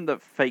reason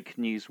that fake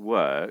news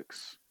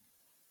works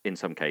in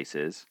some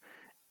cases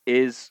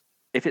is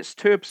if it's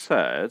too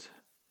absurd,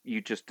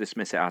 you just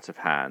dismiss it out of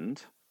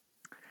hand.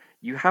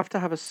 You have to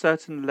have a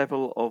certain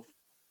level of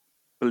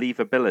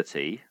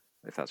believability,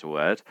 if that's a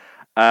word,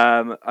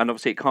 and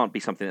obviously it can't be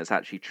something that's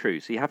actually true.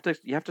 So you have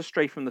to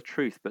stray from the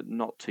truth, but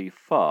not too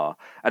far.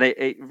 And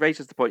it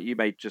raises the point you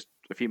made just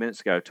a few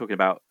minutes ago, talking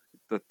about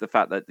the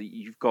fact that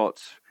you've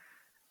got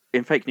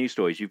in fake news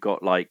stories, you've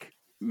got like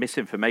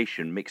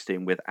misinformation mixed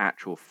in with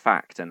actual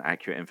fact and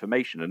accurate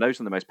information, and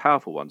those are the most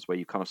powerful ones where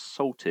you kind of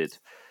salted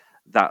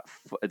that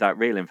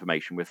real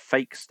information with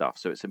fake stuff.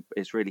 So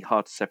it's really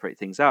hard to separate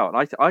things out.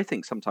 And I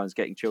think sometimes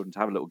getting children to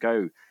have a little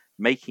go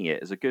making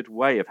it is a good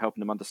way of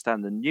helping them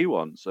understand the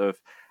nuance of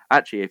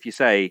actually, if you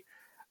say,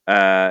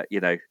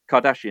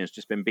 Kardashian's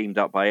just been beamed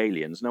up by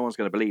aliens, no one's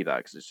going to believe that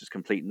because it's just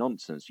complete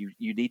nonsense.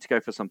 You need to go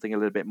for something a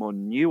little bit more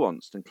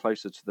nuanced and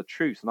closer to the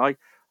truth. And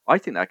I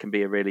think that can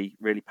be a really,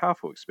 really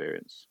powerful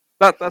experience.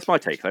 That's my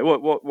take,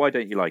 though. Why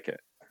don't you like it?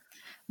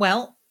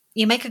 Well,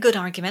 you make a good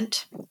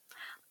argument.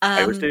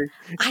 I always do.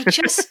 I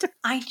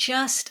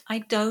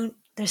don't.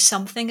 There's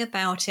something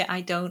about it.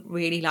 I don't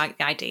really like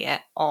the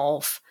idea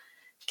of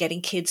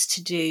getting kids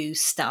to do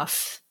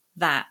stuff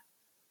that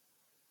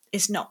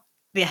is not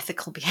the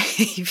ethical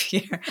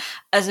behavior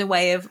as a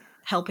way of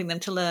helping them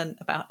to learn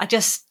about.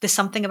 There's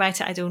something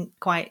about it I don't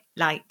quite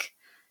like.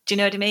 Do you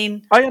know what I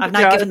mean? I I've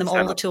now given them all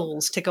understand the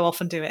tools to go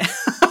off and do it.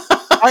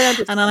 I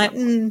understand. And I'm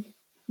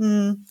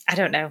like, I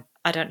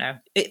don't know.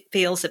 It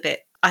feels a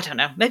bit, I don't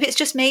know. Maybe it's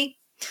just me.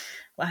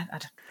 Well,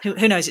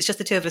 who knows? It's just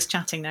the two of us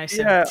chatting now.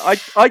 So. Yeah,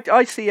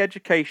 I see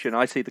education,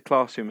 I see the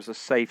classroom as a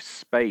safe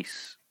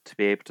space to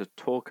be able to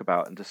talk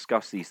about and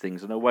discuss these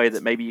things in a way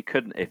that maybe you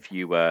couldn't if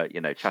you were,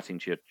 chatting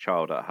to your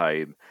child at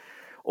home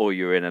or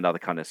you're in another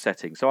kind of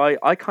setting. So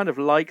I kind of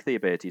like the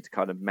ability to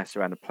kind of mess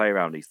around and play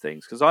around these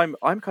things, because I'm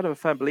kind of a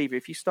firm believer,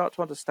 if you start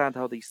to understand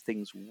how these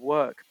things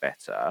work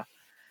better,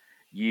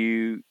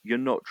 you're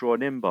not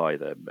drawn in by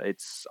them.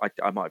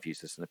 I might have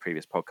used this in the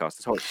previous podcast,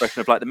 this whole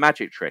expression of like the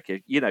magic trick.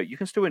 You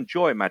can still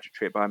enjoy a magic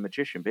trick by a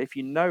magician, but if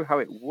you know how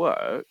it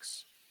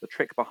works, the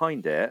trick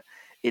behind it,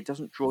 it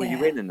doesn't draw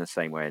you in the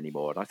same way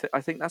anymore. And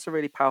I think that's a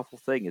really powerful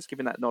thing, is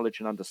giving that knowledge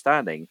and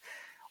understanding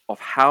of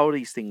how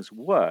these things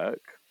work,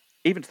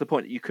 even to the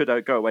point that you could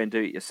go away and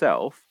do it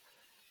yourself,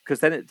 because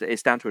then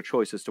it's down to a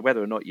choice as to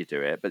whether or not you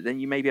do it, but then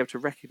you may be able to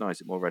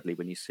recognize it more readily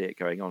when you see it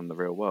going on in the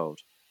real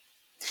world.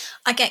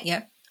 I get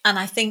you. And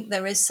I think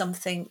there's some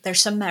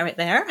merit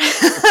there.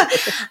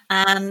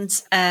 And,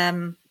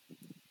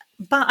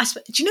 but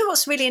do you know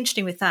what's really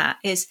interesting with that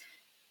is,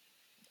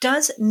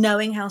 does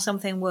knowing how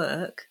something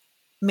works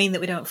mean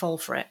that we don't fall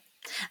for it?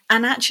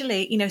 And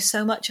actually,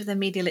 so much of the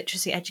media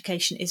literacy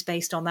education is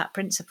based on that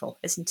principle,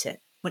 isn't it?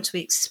 Once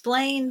we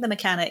explain the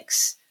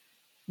mechanics,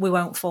 we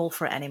won't fall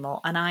for it anymore.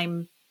 And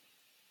I'm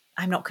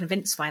not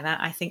convinced by that.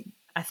 I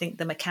think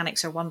the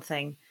mechanics are one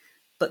thing,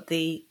 but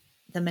the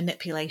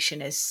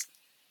manipulation is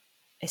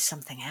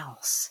something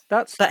else.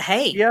 But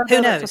hey,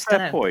 who knows? That's a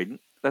fair point.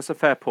 That's a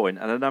fair point.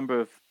 And a number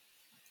of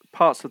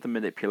parts of the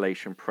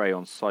manipulation prey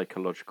on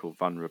psychological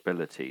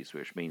vulnerabilities,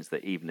 which means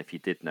that even if you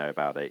did know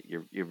about it,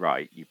 you're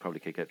right, you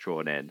probably could get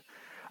drawn in.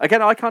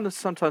 Again, I kind of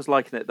sometimes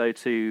liken it though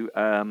to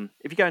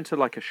if you go into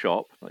like a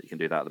shop, like you can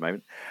do that at the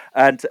moment,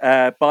 and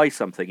buy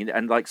something,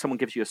 and like someone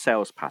gives you a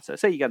sales patter.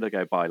 Say you're going to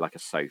go buy like a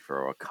sofa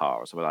or a car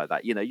or something like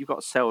that. You've got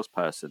a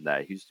salesperson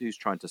there who's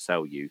trying to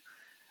sell you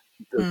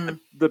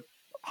the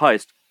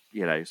highest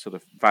sort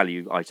of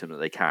value item that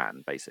they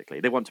can. Basically,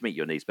 they want to meet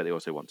your needs, but they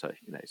also want to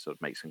sort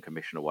of make some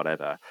commission or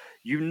whatever.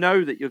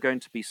 That you're going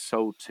to be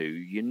sold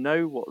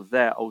to. What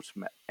their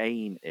ultimate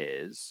aim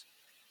is.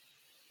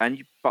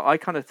 But I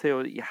kind of feel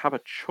that you have a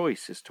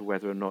choice as to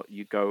whether or not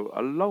you go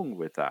along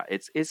with that.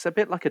 It's a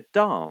bit like a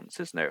dance,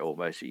 isn't it?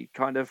 Almost,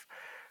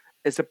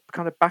 it's a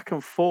kind of back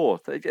and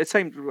forth. The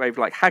same way of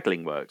like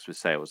haggling works with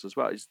sales as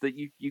well. Is that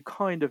you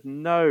kind of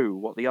know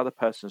what the other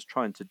person's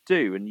trying to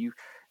do, and you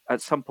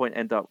at some point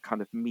end up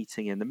kind of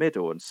meeting in the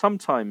middle. And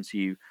sometimes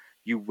you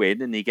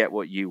win and you get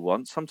what you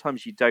want.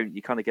 Sometimes you don't.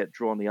 You kind of get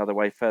drawn the other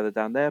way further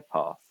down their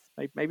path.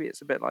 Maybe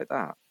it's a bit like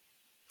that.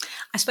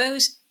 I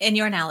suppose in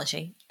your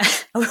analogy,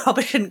 I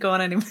probably shouldn't go on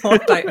anymore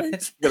about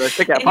this. You're going to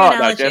pick it apart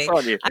now, Jess,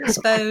 aren't you? I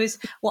suppose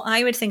what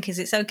I would think is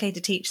it's okay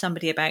to teach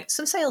somebody about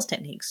some sales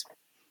techniques,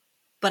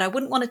 but I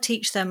wouldn't want to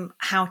teach them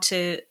how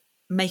to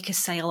make a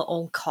sale at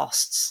all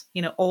costs.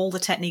 All the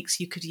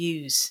techniques you could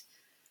use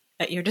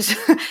at your do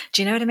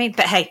you know what I mean?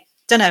 But hey,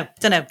 don't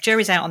know.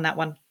 Jury's out on that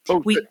one.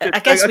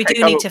 I guess we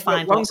do need to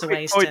find lots of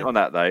ways point on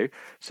that though.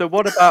 So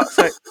what about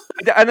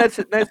and this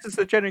is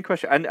a genuine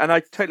question, and I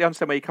totally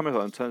understand where you're coming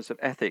from in terms of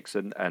ethics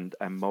and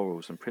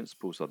morals and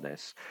principles on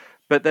this,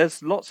 but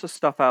there's lots of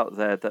stuff out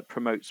there that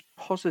promotes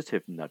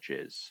positive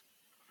nudges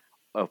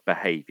of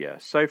behavior.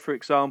 So for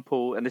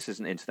example, and this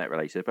isn't internet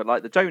related, but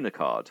like the donor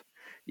card,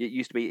 it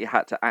used to be you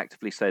had to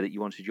actively say that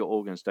you wanted your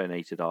organs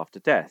donated after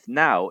death.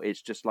 Now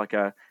it's just like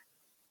an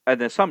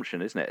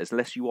assumption, isn't it?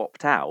 Unless you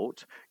opt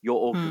out, your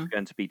organs are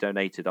going to be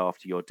donated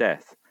after your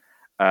death,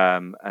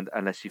 and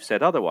unless you've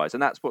said otherwise.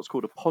 And that's what's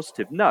called a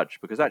positive nudge,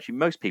 because actually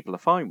most people are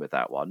fine with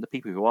that one. The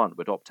people who aren't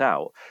would opt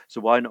out. So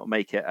why not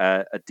make it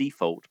a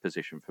default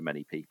position for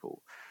many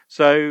people?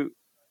 So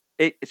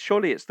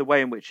surely it's the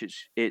way in which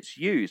it's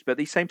used. But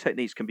these same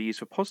techniques can be used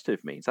for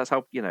positive means. That's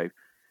how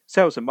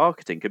sales and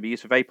marketing can be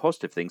used for very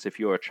positive things if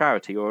you're a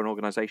charity or an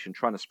organization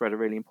trying to spread a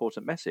really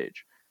important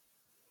message.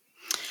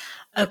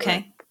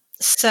 Okay.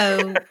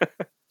 So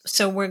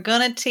we're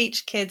going to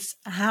teach kids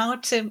how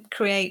to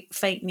create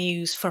fake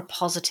news for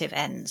positive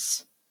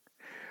ends.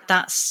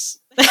 That's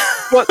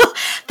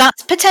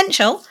that's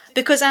potential,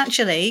 because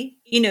actually,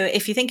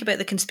 if you think about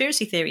the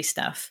conspiracy theory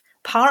stuff,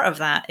 part of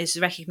that is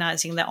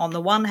recognizing that on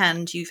the one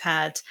hand, you've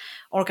had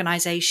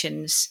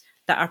organizations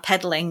that are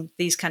peddling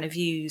these kind of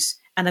views,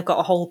 and they've got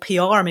a whole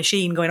PR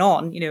machine going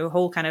on, a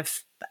whole kind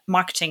of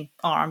marketing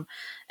arm.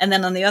 And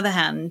then on the other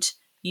hand,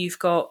 you've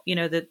got,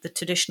 the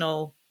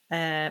traditional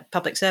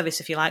public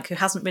service, if you like, who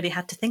hasn't really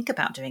had to think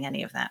about doing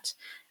any of that,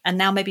 and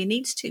now maybe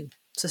needs to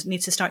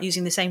start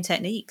using the same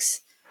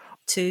techniques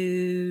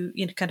to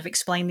kind of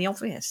explain the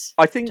obvious.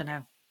 I think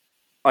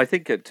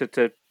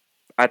to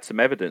add some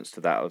evidence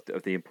to that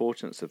of the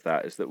importance of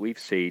that is that we've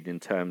seen in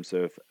terms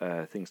of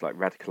things like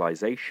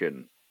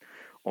radicalization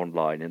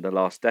online in the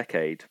last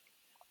decade,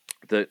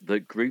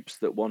 the groups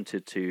that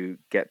wanted to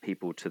get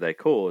people to their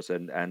cause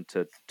and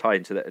to buy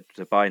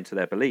into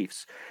their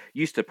beliefs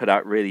used to put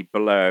out really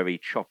blurry,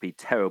 choppy,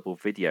 terrible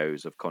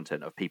videos of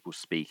content of people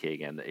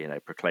speaking and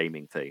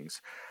proclaiming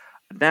things.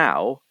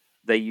 Now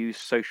they use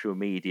social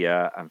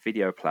media and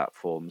video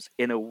platforms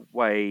in a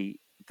way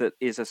that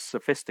is as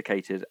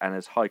sophisticated and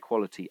as high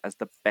quality as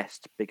the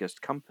best,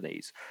 biggest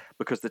companies,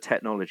 because the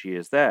technology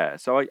is there.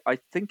 So I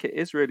think it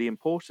is really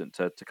important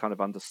to kind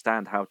of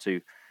understand how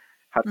to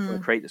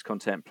create this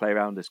content, play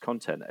around this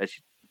content.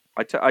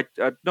 I'm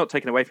not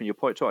taking away from your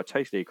point at all. I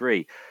totally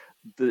agree.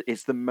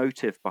 It's the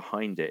motive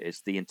behind it,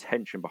 it's the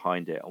intention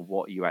behind it, and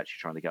what you're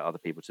actually trying to get other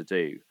people to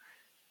do.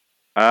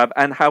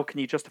 And how can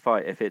you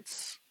justify it if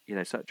it's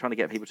trying to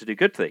get people to do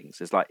good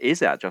things? It's like, is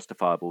that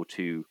justifiable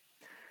to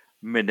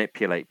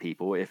manipulate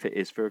people if it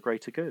is for a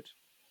greater good?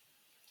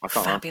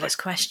 Fabulous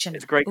question.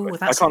 It's a great question.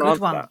 That's a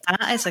good one.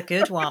 That is a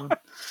good one.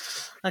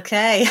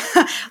 Okay.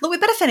 Look, we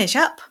better finish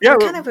up. Yeah, we're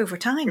kind of over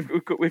time.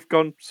 We've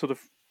gone sort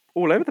of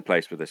all over the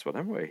place with this one,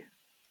 haven't we?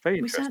 Very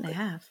interesting. We certainly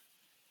have.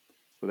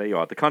 So there you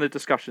are. The kind of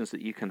discussions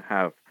that you can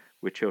have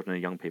with children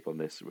and young people on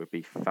this would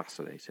be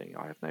fascinating,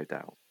 I have no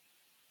doubt.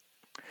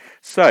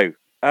 So,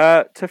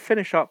 to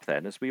finish up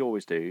then, as we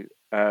always do,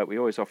 we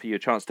always offer you a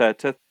chance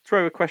to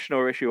throw a question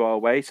or issue our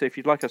way. So if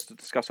you'd like us to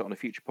discuss it on a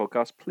future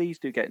podcast, please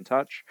do get in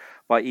touch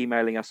by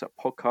emailing us at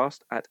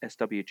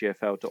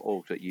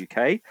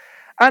podcast@swgfl.org.uk.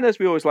 And as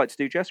we always like to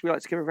do, Jess, we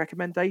like to give a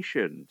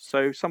recommendation.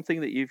 So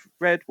something that you've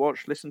read,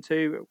 watched, listened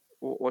to.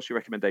 What's your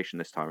recommendation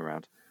this time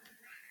around?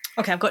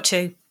 Okay, I've got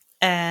two.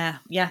 I'm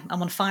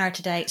on fire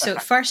today. So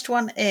first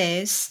one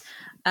is...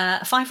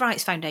 Five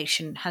Rights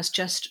Foundation has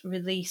just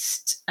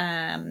released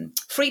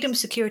Freedom,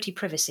 Security,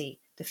 Privacy,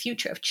 the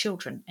Future of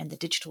Children in the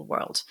Digital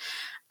World.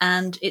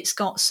 And it's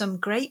got some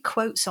great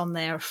quotes on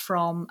there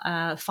from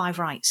Five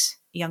Rights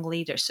young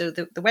leaders. So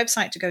the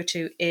website to go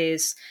to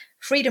is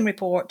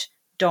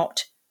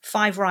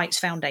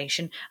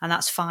freedomreport.5rightsfoundation, and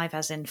that's 5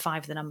 as in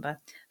 5 the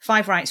number,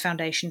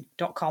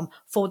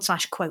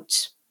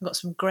 5rightsfoundation.com/quotes. We've got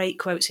some great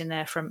quotes in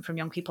there from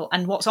young people.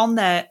 And what's on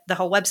there, the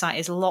whole website,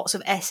 is lots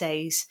of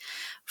essays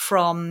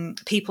from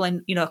people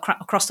in,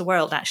 across the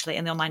world, actually,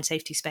 in the online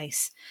safety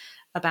space,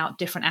 about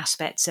different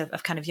aspects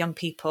of kind of young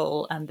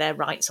people and their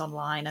rights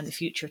online and the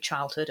future of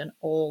childhood and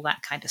all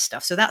that kind of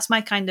stuff. So that's my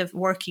kind of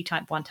worky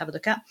type one to have a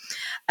look at.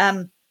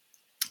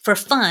 For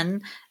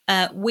fun,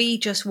 we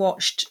just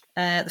watched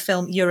the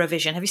film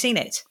Eurovision. Have you seen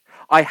it?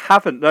 I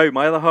haven't, no.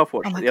 My other half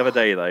watched it the other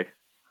day, though.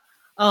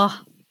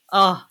 Oh,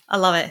 I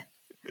love it.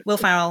 Will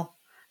Ferrell,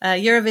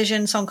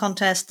 Eurovision Song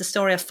Contest, the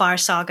story of Fire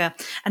Saga,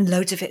 and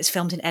loads of it is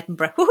filmed in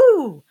Edinburgh.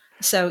 Woohoo!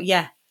 So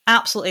yeah,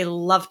 absolutely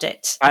loved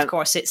it. And of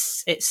course,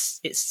 it's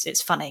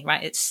funny,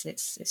 right? It's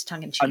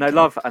tongue in cheek. And I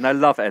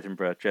love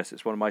Edinburgh, Jess.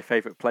 It's one of my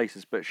favourite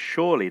places. But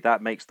surely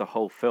that makes the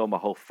whole film a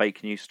whole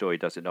fake news story,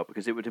 does it not?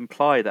 Because it would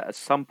imply that at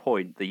some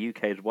point the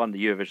UK had won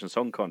the Eurovision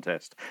Song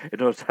Contest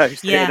in order to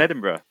host it in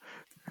Edinburgh.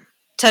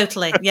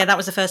 Totally. Yeah, that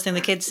was the first thing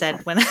the kids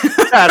said when.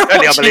 That's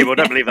totally unbelievable.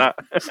 Don't believe that.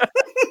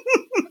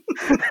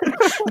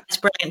 It's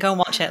brilliant. Go and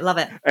watch it. Love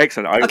it.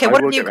 Excellent. Okay,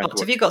 what have you got?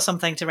 Have you got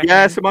something to recommend?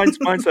 Yeah, so mine's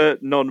a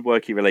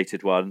non-worky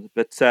related one,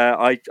 but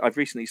I've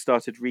recently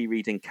started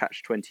rereading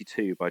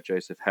Catch-22 by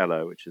Joseph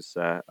Heller, which is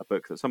a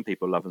book that some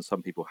people love and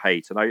some people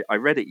hate. And I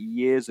read it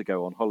years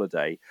ago on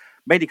holiday,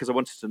 mainly because I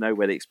wanted to know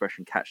where the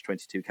expression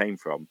Catch-22 came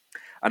from.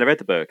 And I read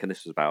the book, and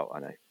this was about,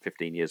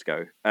 15 years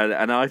ago.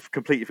 And I've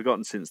completely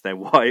forgotten since then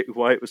why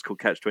it was called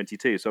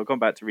Catch-22. So I've gone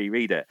back to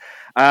reread it.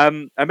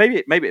 And maybe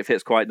it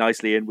fits quite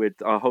nicely in with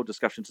our whole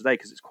discussion today,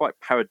 because it's quite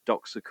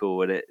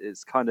paradoxical, and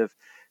it's kind of,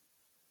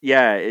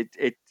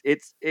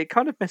 it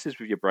kind of messes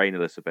with your brain a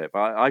little bit.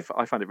 But I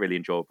find it really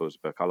enjoyable as a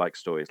book. I like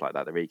stories like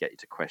that. They really get you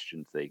to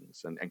question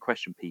things and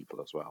question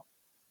people as well.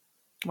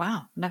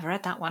 Wow, never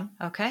read that one.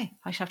 Okay,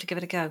 I shall have to give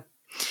it a go.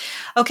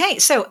 Okay,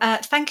 so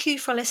thank you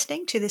for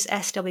listening to this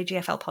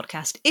SWGfL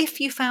podcast. If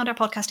you found our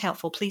podcast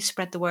helpful, please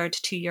spread the word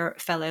to your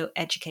fellow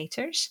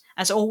educators.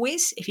 As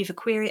always, if you have a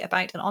query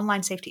about an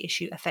online safety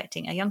issue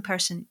affecting a young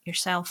person,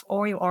 yourself,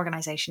 or your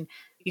organisation,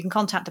 you can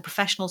contact the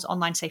Professionals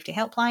Online Safety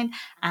Helpline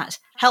at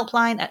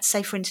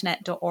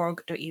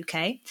helpline@saferinternet.org.uk.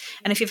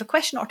 And if you have a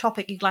question or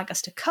topic you'd like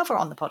us to cover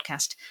on the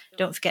podcast,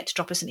 don't forget to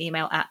drop us an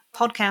email at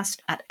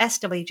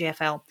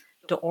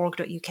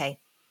podcast@swgfl.org.uk.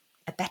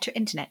 A better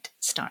internet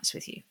starts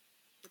with you.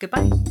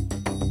 Goodbye.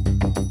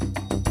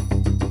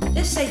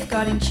 This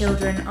Safeguarding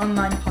Children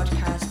online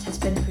podcast has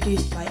been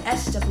produced by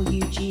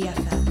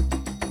SWGfL.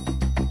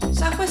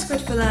 Southwest Grid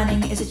for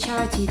Learning is a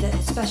charity that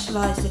has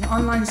specialised in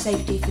online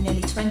safety for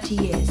nearly 20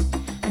 years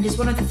and is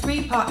one of the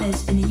 3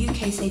 partners in the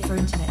UK Safer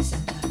Internet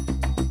Centre.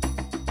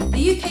 The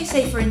UK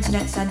Safer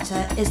Internet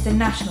Centre is the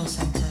national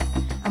centre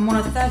and one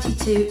of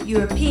 32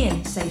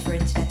 European Safer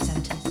Internet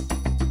Centres.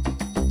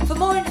 For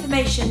more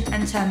information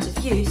and terms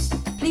of use,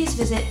 please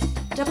visit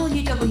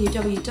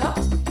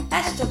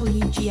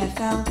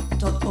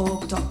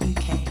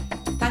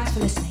www.swgfl.org.uk. Thanks for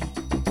listening.